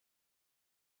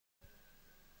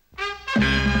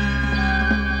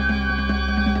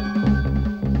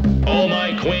"O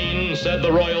my queen," said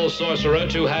the royal sorcerer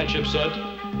to Hatshepsut,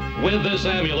 "with this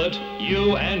amulet,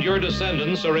 you and your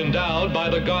descendants are endowed by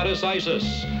the goddess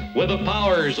Isis with the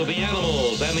powers of the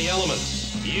animals and the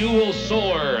elements. You will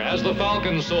soar as the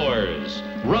falcon soars,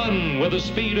 run with the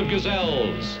speed of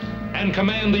gazelles, and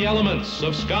command the elements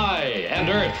of sky and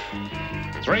earth."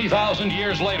 3,000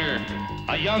 years later,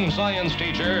 a young science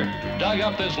teacher dug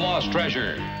up this lost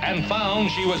treasure and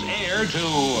found she was heir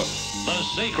to the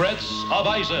secrets of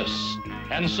Isis.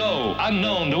 And so,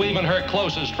 unknown to even her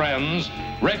closest friends,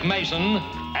 Rick Mason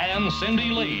and Cindy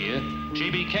Lee, she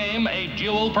became a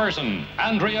dual person.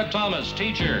 Andrea Thomas,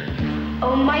 teacher.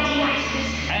 Almighty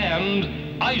Isis.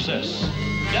 And Isis,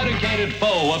 dedicated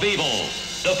foe of evil,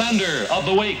 defender of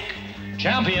the weak,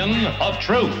 champion of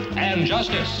truth and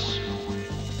justice.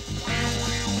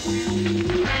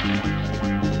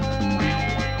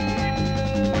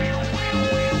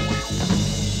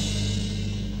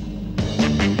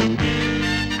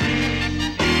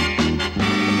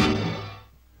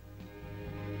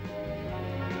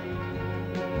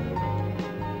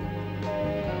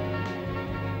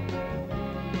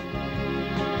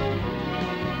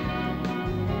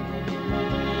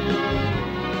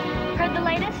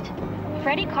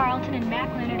 And Mac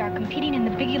Leonard are competing in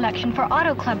the big election for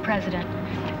Auto Club president.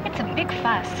 It's a big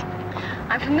fuss.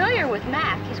 I'm familiar with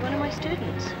Mac. He's one of my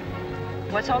students.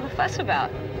 What's all the fuss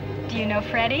about? Do you know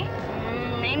Freddie?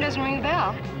 Name doesn't ring a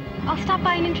bell. I'll stop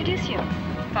by and introduce you.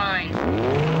 Fine.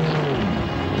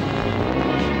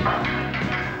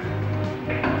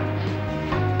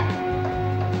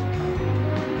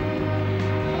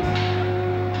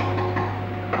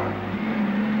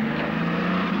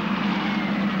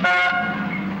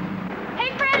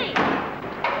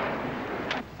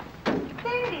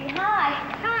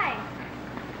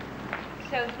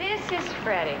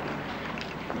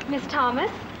 Miss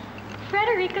Thomas,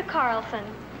 Frederica Carlson.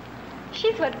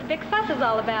 She's what the big fuss is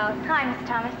all about. Hi, Miss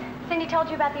Thomas. Cindy told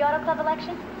you about the Auto Club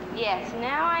election? Yes,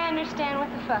 now I understand what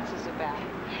the fuss is about.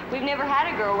 We've never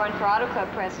had a girl run for Auto Club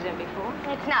president before.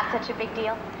 It's not such a big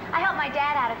deal. I helped my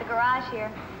dad out at the garage here,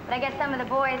 but I guess some of the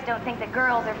boys don't think that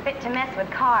girls are fit to mess with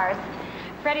cars.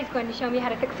 Freddie's going to show me how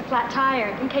to fix a flat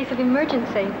tire in case of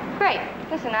emergency. Great.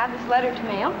 Listen, I have this letter to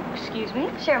mail. Excuse me.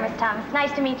 Sure, Miss Thomas.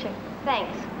 Nice to meet you.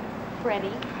 Thanks,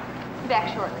 Freddie. Be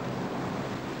back shortly.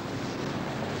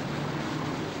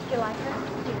 Do you like her?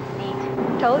 She's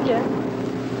neat. Told you.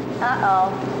 Uh-oh.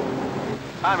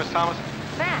 Hi, Miss Thomas.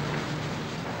 Mac.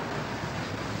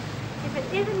 If it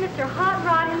isn't Mr. Hot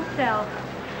Rod himself.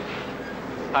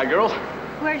 Hi, girls.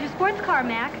 Where's your sports car,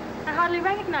 Mac? I hardly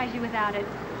recognize you without it.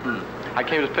 I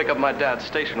came to pick up my dad's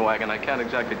station wagon. I can't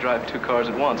exactly drive two cars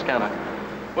at once, can I?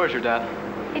 Where's your dad?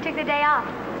 He took the day off.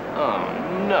 Oh,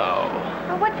 no.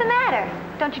 Well, what's the matter?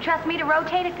 Don't you trust me to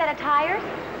rotate a set of tires?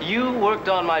 You worked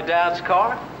on my dad's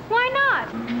car? Why not?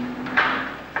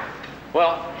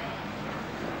 Well,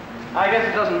 I guess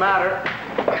it doesn't matter.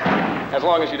 As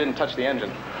long as you didn't touch the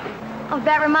engine. Oh,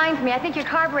 that reminds me. I think your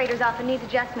carburetor's off and needs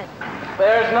adjustment.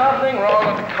 There's nothing wrong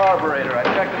with the carburetor. I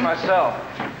checked it myself.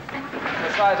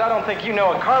 Besides, I don't think you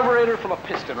know a carburetor from a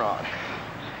piston rod.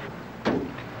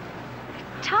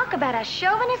 Talk about a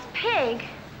chauvinist pig.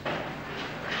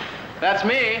 That's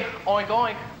me. Oink,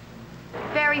 oink.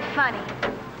 Very funny.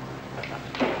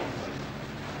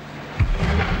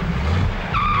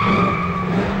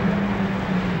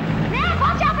 Ned,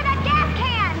 watch out for that gas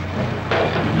can!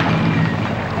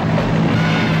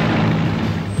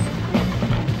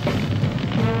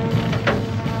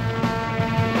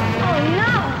 Oh,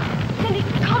 no! Cindy,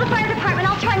 call the fire department.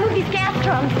 I'll try and move these gas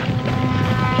drums.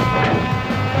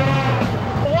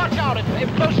 Watch out. If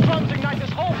those drums ignite,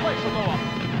 this whole place will go up.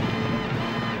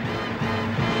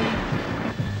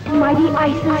 Mighty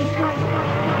Isis.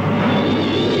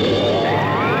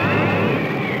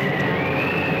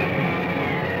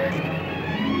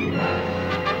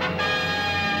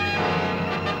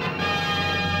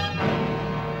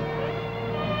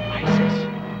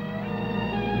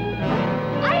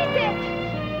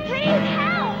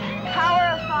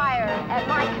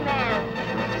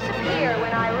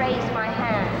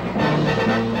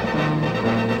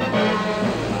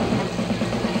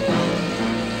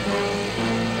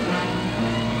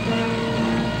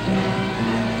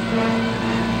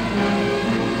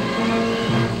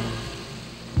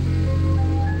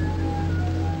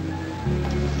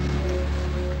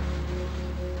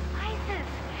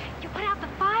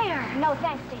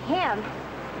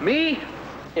 Me?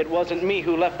 It wasn't me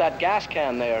who left that gas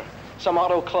can there. Some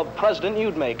auto club president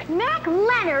you'd make. Mac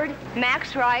Leonard?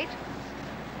 Mac's right.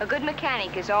 A good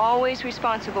mechanic is always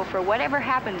responsible for whatever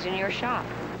happens in your shop.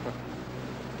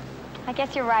 I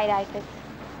guess you're right, Isis.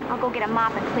 I'll go get a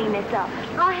mop and clean this up.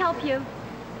 I'll help you.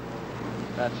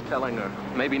 That's telling her.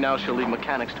 Maybe now she'll leave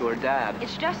mechanics to her dad.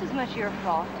 It's just as much your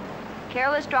fault.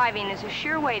 Careless driving is a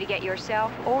sure way to get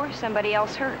yourself or somebody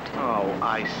else hurt. Oh,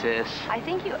 Isis. I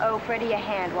think you owe Freddie a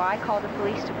hand while I call the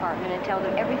police department and tell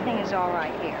them everything is all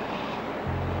right here.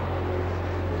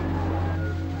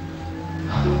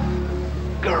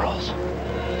 Girls.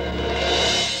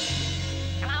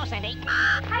 Hello, Cindy.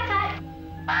 Hi, Tut.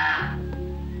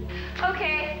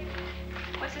 Okay.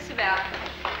 What's this about?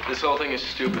 This whole thing is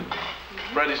stupid.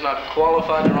 Freddie's not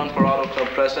qualified to run for Auto Club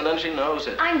president, and she knows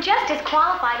it. I'm just as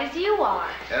qualified as you are.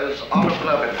 As Auto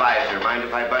Club advisor, mind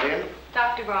if I butt in?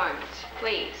 Dr. Bruns,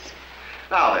 please.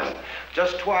 Now then,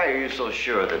 just why are you so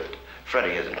sure that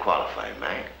Freddie isn't qualified,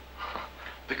 Mac?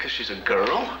 Because she's a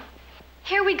girl?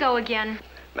 Here we go again.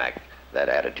 Mac, that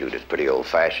attitude is pretty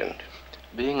old-fashioned.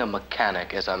 Being a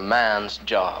mechanic is a man's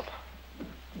job.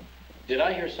 Did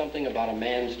I hear something about a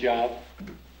man's job?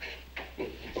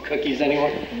 Cookies,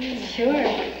 anyone? Sure.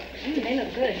 They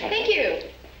look good. Thank you.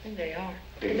 They are.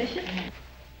 Delicious?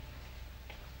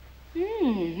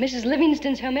 Mrs.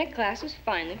 Livingston's home ec class is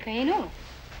finally paying off.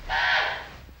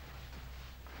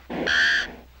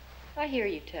 I hear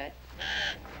you, Tut.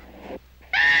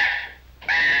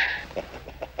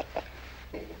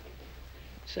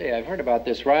 Say, I've heard about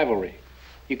this rivalry.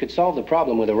 You could solve the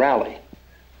problem with a rally.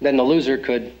 Then the loser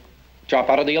could drop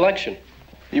out of the election.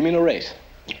 You mean a race?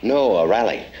 No, a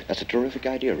rally. That's a terrific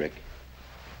idea, Rick.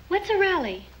 What's a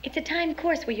rally? It's a timed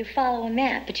course where you follow a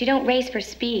map, but you don't race for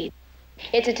speed.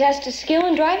 It's a test of skill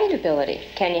and driving ability.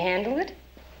 Can you handle it?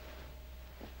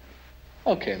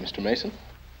 Okay, Mr. Mason.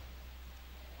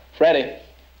 Freddie,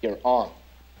 you're on.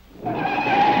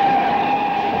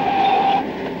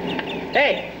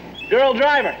 Hey, girl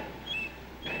driver.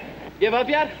 Give up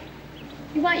yet?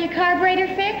 You want your carburetor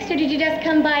fixed, or did you just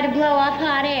come by to blow off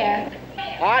hot air?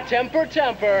 Ah, temper.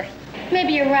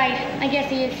 Maybe you're right. I guess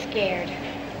he is scared.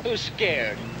 Who's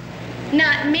scared?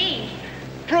 Not me.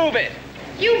 Prove it.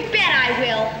 You bet I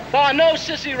will. Oh, no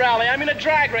sissy rally. I'm in a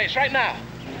drag race right now.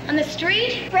 On the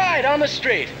street? Right, on the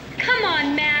street. Come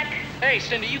on, Mac. Hey,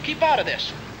 Cindy, you keep out of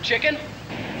this. Chicken?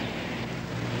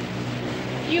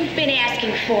 You've been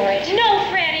asking for it. No,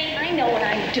 Freddie. I know what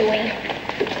I'm doing.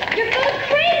 You're going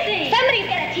crazy. Somebody's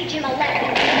gotta teach him a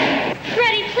lesson.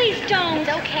 Freddie, please don't. It's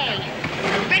okay.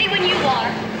 Ready when you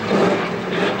are.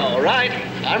 All right,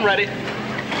 I'm ready.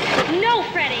 No,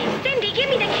 Freddie. Cindy, give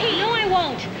me the key. No, I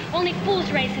won't. Only fools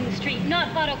race in the street,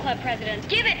 not Auto Club presidents.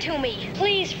 Give it to me.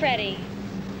 Please, Freddie.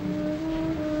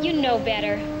 You know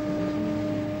better.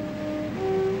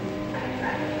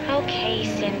 Okay,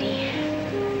 Cindy.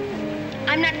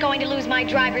 I'm not going to lose my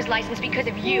driver's license because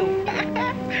of you.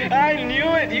 I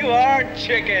knew it. You are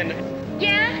chicken.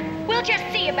 Yeah? We'll just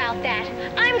see about that.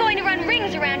 I'm going to run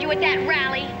rings around you at that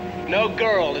rally. No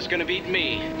girl is gonna beat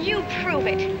me. You prove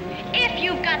it. If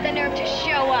you've got the nerve to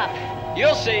show up.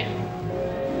 You'll see.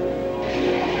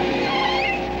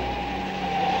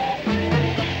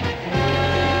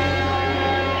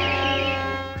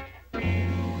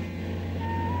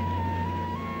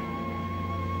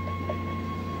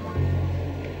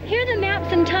 Here are the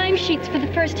maps and timesheets for the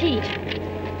first heat.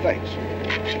 Thanks.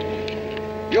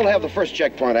 You'll have the first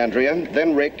checkpoint, Andrea.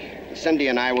 Then Rick, Cindy,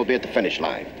 and I will be at the finish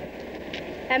line.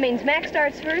 That means Mac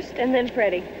starts first and then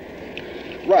Freddie.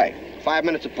 Right. 5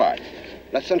 minutes apart.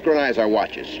 Let's synchronize our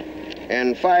watches.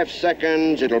 In 5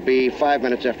 seconds, it'll be 5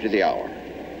 minutes after the hour.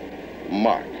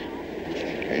 Mark.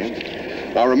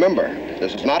 Okay. Now remember,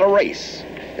 this is not a race.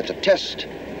 It's a test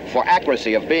for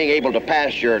accuracy of being able to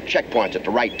pass your checkpoints at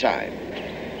the right time.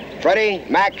 Freddie,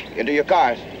 Mac, into your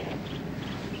cars.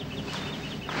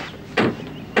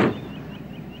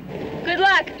 Good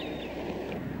luck.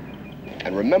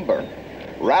 And remember,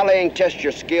 rallying tests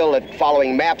your skill at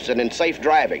following maps and in safe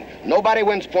driving. Nobody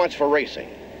wins points for racing.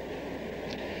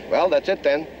 Well, that's it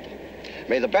then.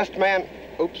 May the best man,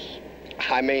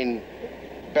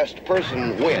 best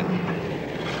person win.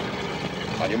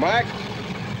 On your mark,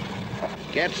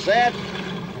 get set,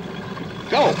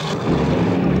 go.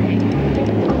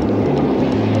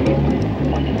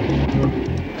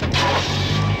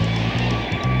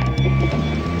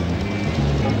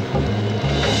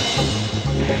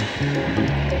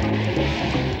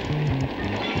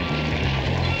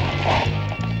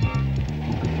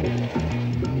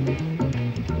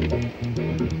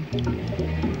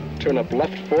 Turn up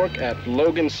left fork at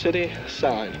Logan City,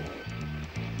 sign.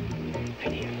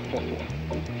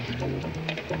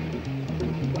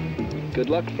 Good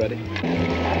luck, Freddie.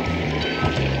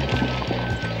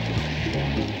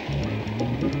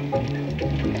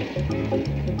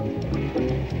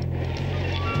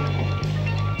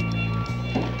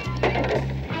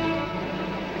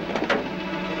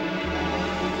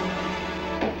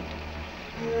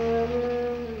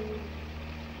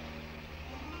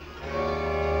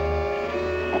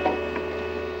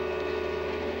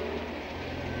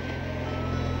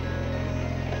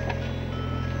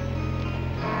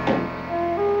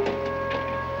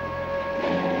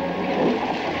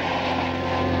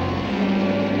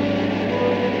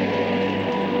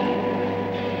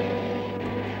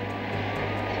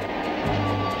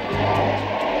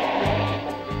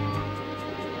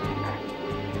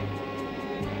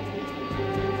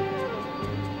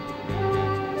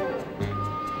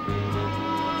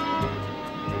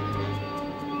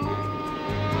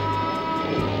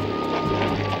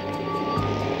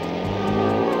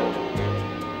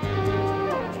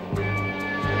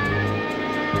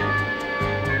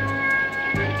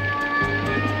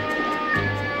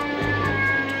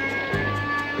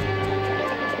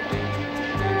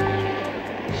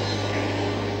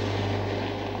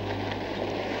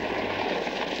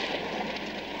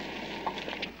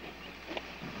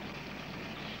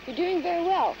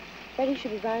 Freddie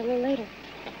should be by a little later.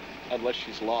 Unless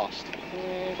she's lost.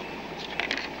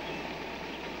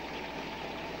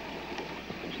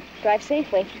 Drive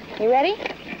safely. You ready?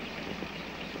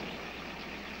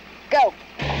 Go.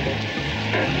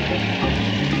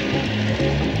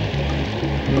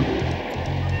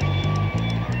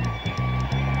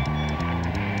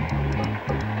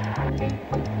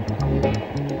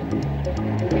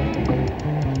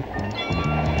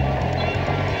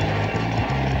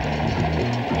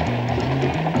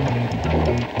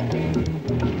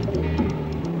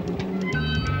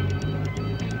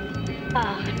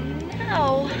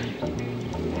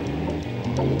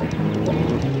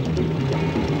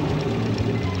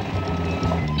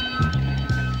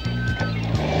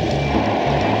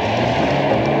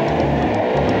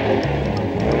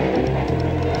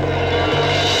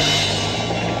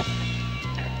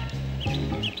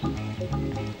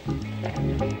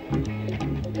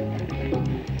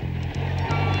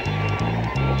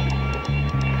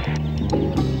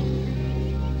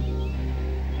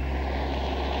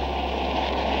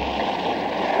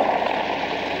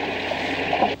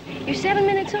 You're 7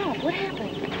 minutes off. What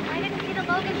happened? I didn't see the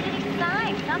Logan City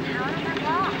sign. Somehow I got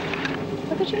lost.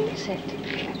 How could you miss it?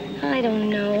 I don't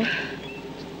know.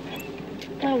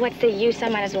 Oh, what's the use? I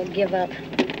might as well give up.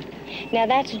 Now,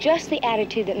 that's just the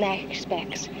attitude that Mac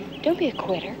expects. Don't be a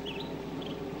quitter.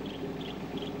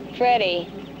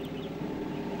 Freddie,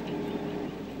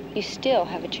 you still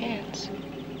have a chance.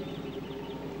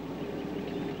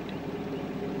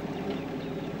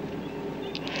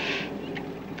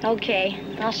 Okay,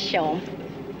 I'll show him.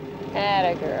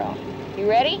 Atta girl. You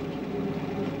ready?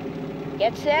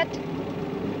 Get set.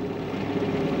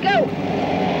 Go!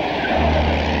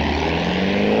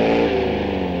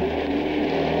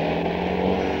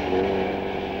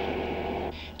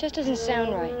 Just doesn't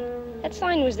sound right. That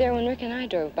sign was there when Rick and I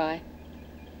drove by.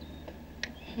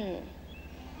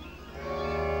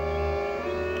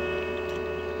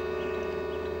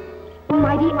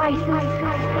 Mighty Isis.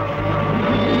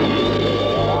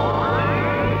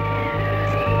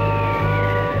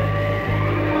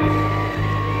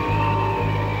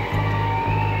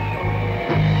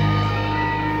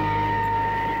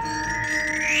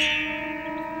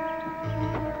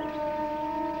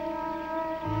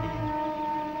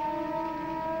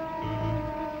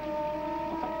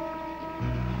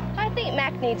 I think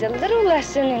Mac needs a little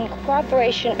lesson in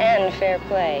cooperation and fair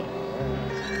play.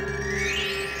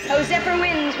 Oh, zephyr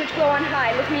winds which blow on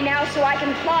high, lift me now so I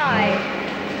can fly.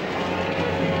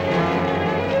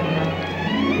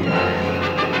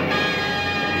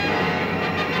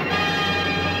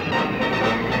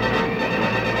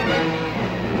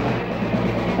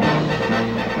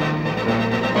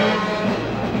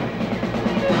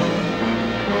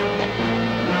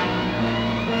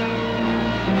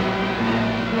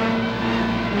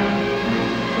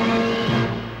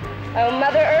 Oh,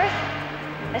 Mother Earth,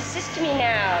 assist me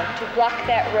now to block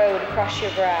that road across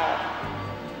your brow.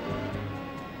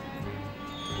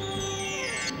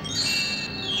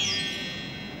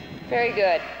 Very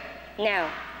good.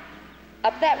 Now,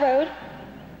 up that road.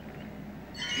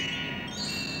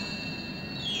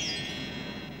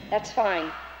 That's fine.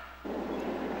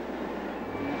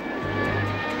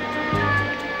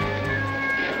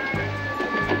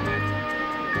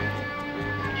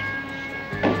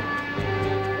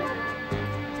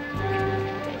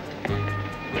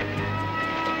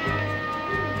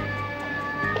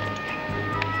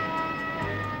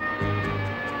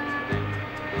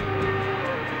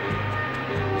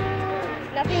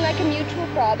 Nothing like a mutual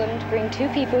problem to bring two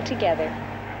people together.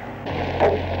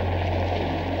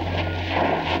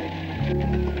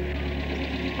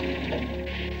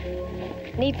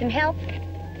 Need some help?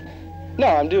 No,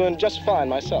 I'm doing just fine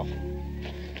myself.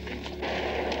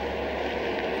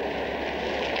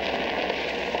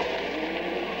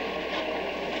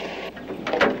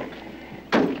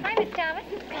 Hi, Miss Thomas.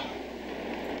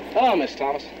 Hello, Miss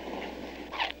Thomas.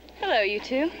 Hello, you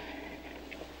two.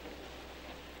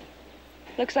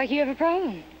 Looks like you have a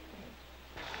problem.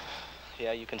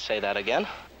 Yeah, you can say that again.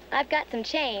 I've got some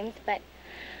chains, but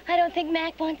I don't think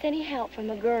Mac wants any help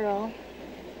from a girl.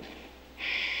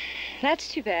 That's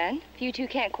too bad. If you two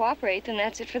can't cooperate, then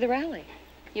that's it for the rally.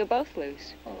 You'll both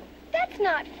lose. That's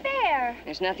not fair.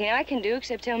 There's nothing I can do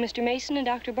except tell Mr. Mason and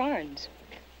Dr. Barnes.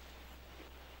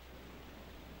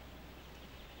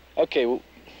 Okay,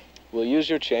 we'll use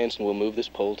your chains and we'll move this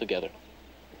pole together.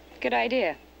 Good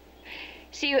idea.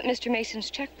 See you at Mr. Mason's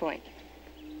checkpoint.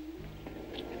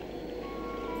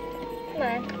 Come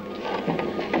on.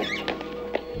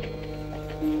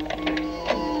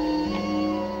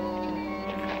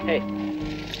 Hey.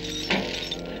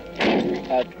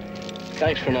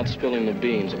 Thanks for not spilling the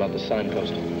beans about the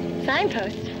signpost.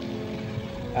 Signpost?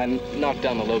 I knocked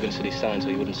down the Logan City sign so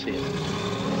you wouldn't see it.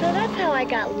 So that's how I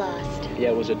got lost. Yeah,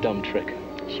 it was a dumb trick.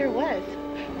 Sure was.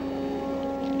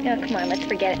 Oh, come on, let's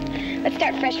forget it. Let's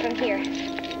start fresh from here.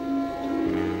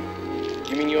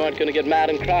 You mean you aren't going to get mad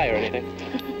and cry or anything?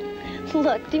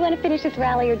 Look, do you want to finish this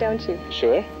rally or don't you?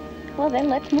 Sure. Well, then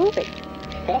let's move it.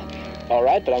 Well, all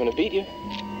right, but I'm going to beat you.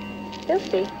 You'll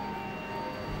see.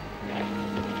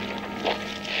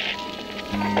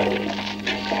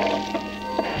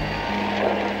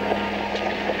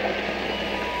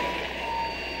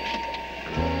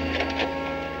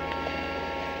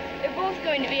 They're both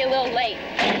going to be a little late.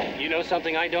 You know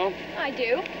something I don't? I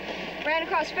do. Ran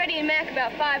across Freddie and Mac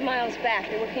about 5 miles back.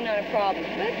 They're working on a problem,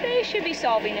 but they should be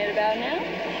solving it about now.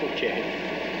 Okay.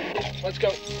 Let's go.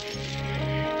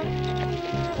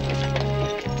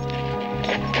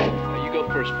 Now you go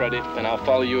first, Freddie, and I'll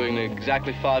follow you in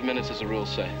exactly 5 minutes as the rules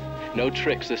say. No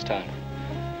tricks this time.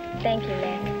 Thank you,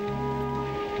 Mac.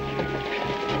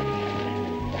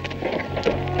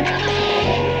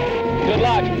 Good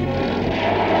luck.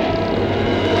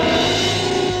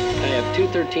 I have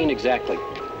 2:13 exactly.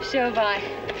 So have I.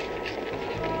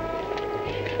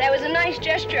 That was a nice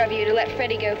gesture of you to let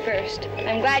Freddie go first.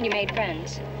 I'm glad you made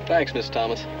friends. Thanks, Miss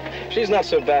Thomas. She's not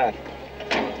so bad.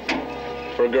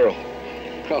 For a girl.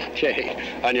 Okay.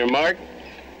 On your mark,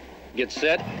 get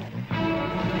set,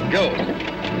 go.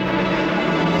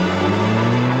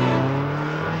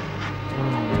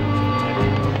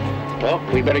 Well,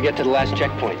 we better get to the last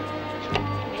checkpoint.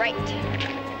 Right.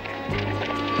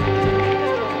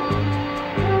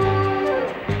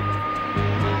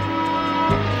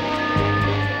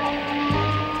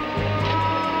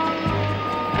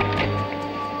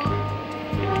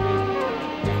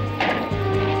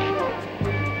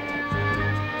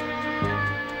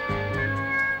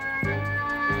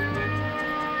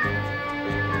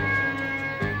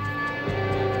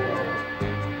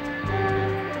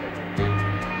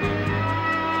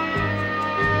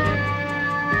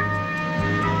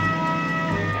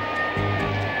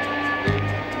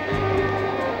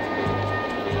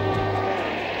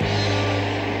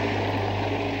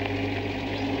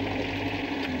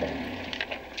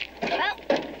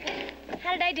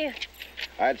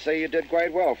 I'd say you did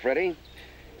quite well, Freddie.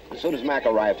 As soon as Mac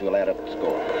arrives, we'll add up the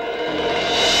score.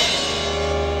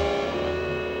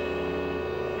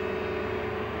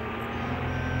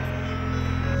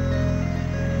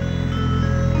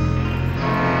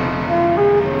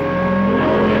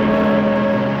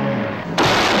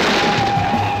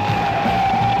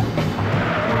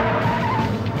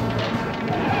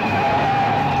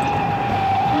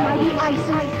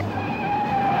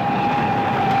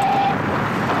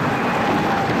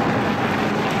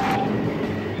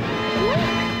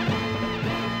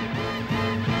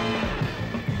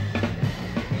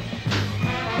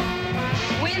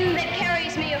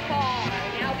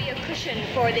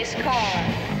 For this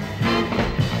car.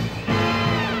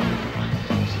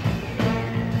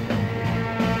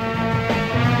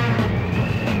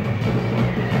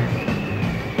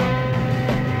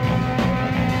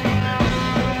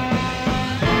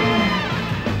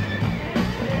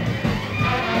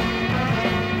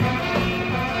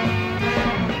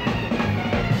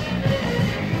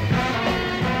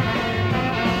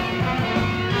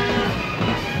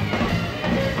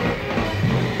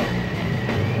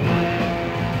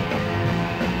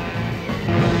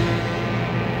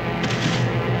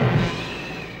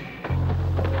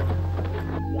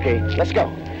 Let's go.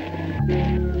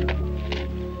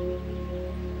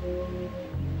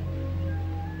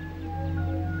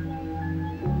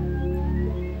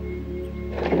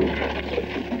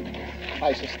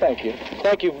 Isis, thank you.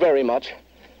 Thank you very much.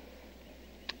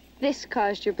 This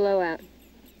caused your blowout.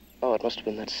 Oh, it must have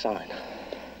been that sign.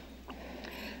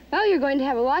 Well, you're going to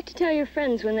have a lot to tell your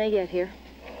friends when they get here.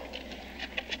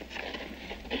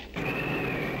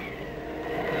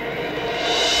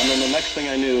 And then the next thing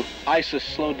I knew, Isis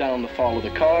slowed down the fall of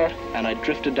the car, and I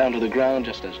drifted down to the ground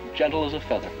just as gentle as a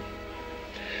feather.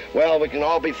 Well, we can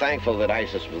all be thankful that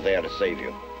Isis was there to save you.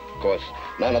 Of course,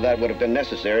 none of that would have been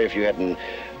necessary if you hadn't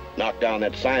knocked down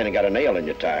that sign and got a nail in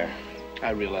your tire. I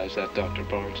realize that, Dr.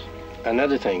 Barnes.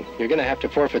 Another thing, you're going to have to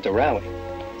forfeit the rally.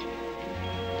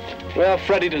 Well,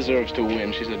 Freddie deserves to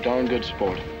win. She's a darn good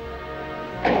sport.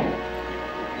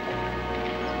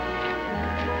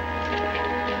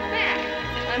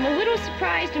 I'm a little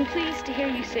surprised and pleased to hear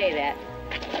you say that.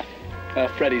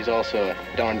 Freddie's also a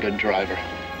darn good driver.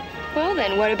 Well,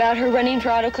 then, what about her running for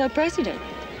Auto Club president?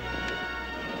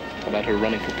 How about her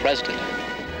running for president?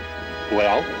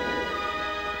 Well,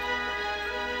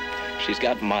 she's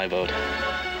got my vote.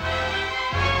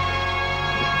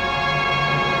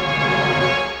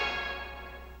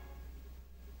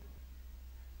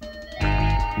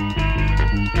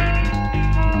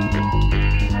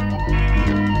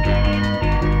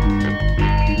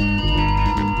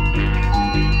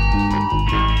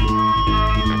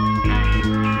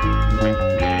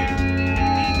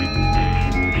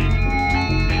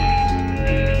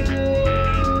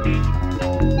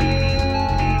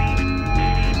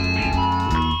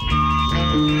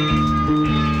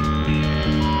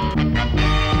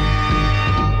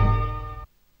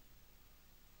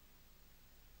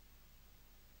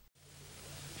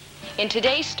 In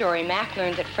today's story, Mac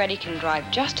learned that Freddie can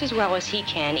drive just as well as he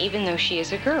can, even though she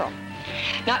is a girl.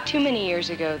 Not too many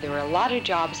years ago, there were a lot of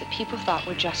jobs that people thought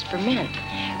were just for men.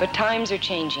 But times are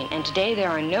changing, and today there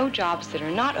are no jobs that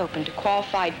are not open to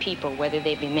qualified people, whether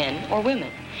they be men or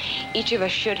women. Each of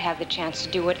us should have the chance to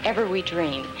do whatever we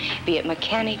dream, be it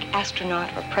mechanic,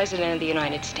 astronaut, or President of the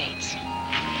United States.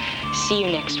 See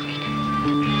you next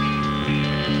week.